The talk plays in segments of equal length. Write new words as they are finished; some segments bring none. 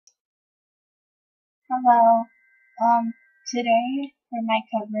Hello. Today for my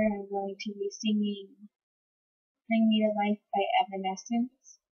cover I'm going to be singing Bring Me to Life by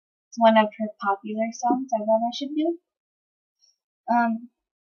Evanescence. It's one of her popular songs I thought I should do.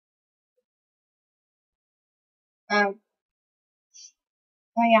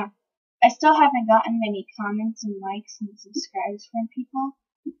 Oh yeah. I still haven't gotten many comments and likes and subscribes from people.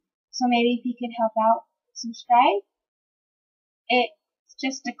 So maybe if you could help out, subscribe. It's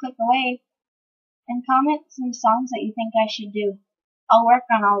just a click away. And comment some songs that you think I should do. I'll work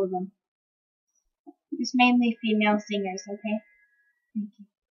on all of them. Just mainly female singers, okay? Thank you.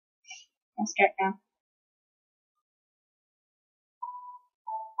 I'll start now.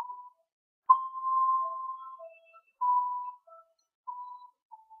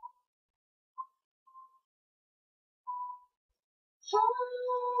 How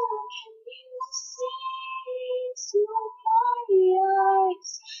can you see through my eyes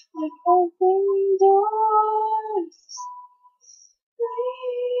like open doors?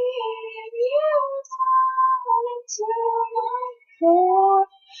 Lead you down into my core,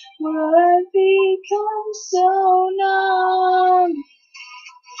 where I become so numb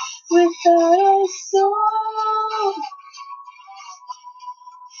without a soul.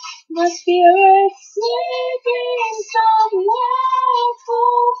 My spirit's sleeping somewhere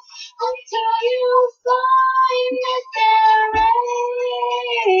cold until you find that there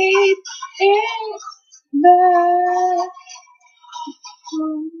ain't back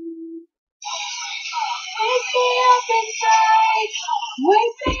home. Wake me up inside,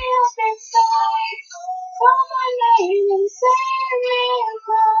 wake me up inside. Call my name and save me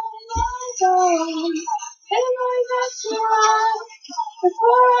from my dawn. And I got to run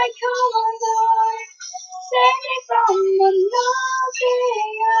before I come undone. Save me from the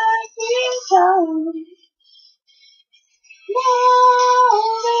nothing I've become. Now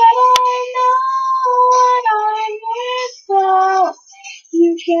that I know what I'm without,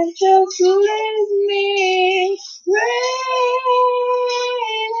 you can't just leave me. Rain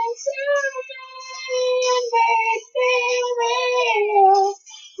into me and make me real.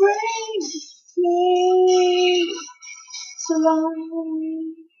 Bring me to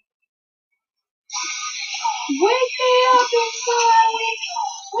life. Wake me up inside,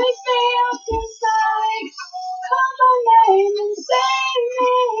 wake me up inside. Call my name and save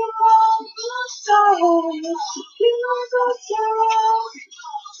me from the stars. You know what's wrong,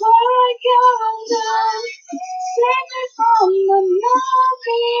 where I go undone. Save me from the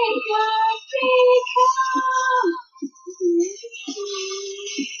nothing I've become.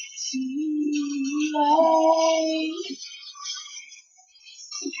 Tonight.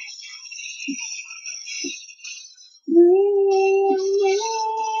 Bring me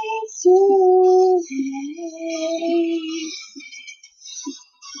to life.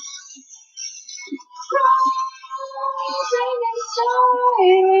 Frozen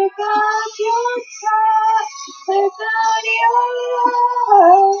inside without your touch, without your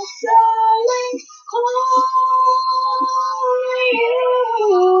love, darling. Only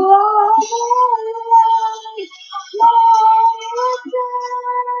you are my life,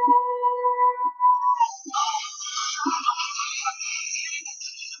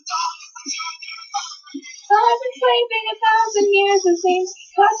 I've been sleeping 1,000 years, it seems.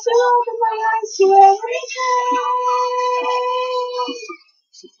 Got to open my eyes to everything.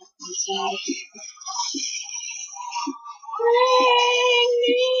 Bring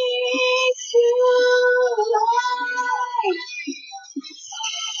me to life.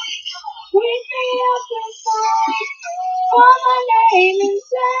 Wake me up inside. Call my name and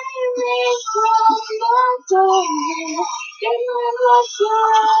save me from the dark. Get my blood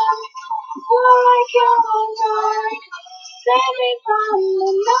flowing before I come undone. Save me from the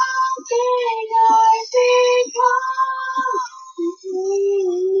nothing I've become.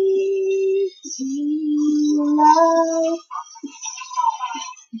 Bring me to life.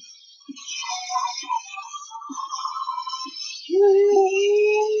 Bring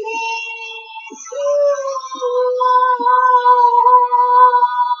me to life.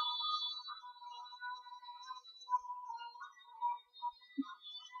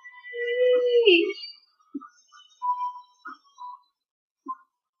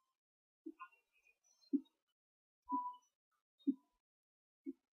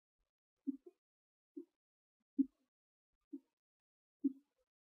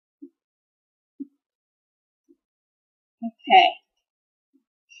 Okay.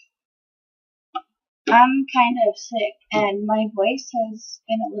 I'm kind of sick and my voice has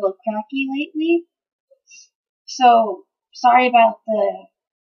been a little cracky lately. So, sorry about the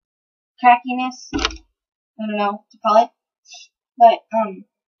crackiness. I don't know what to call it. But,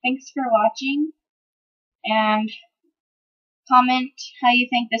 thanks for watching. and comment how you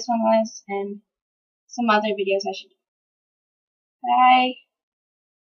think this one was and some other videos I should do. Bye.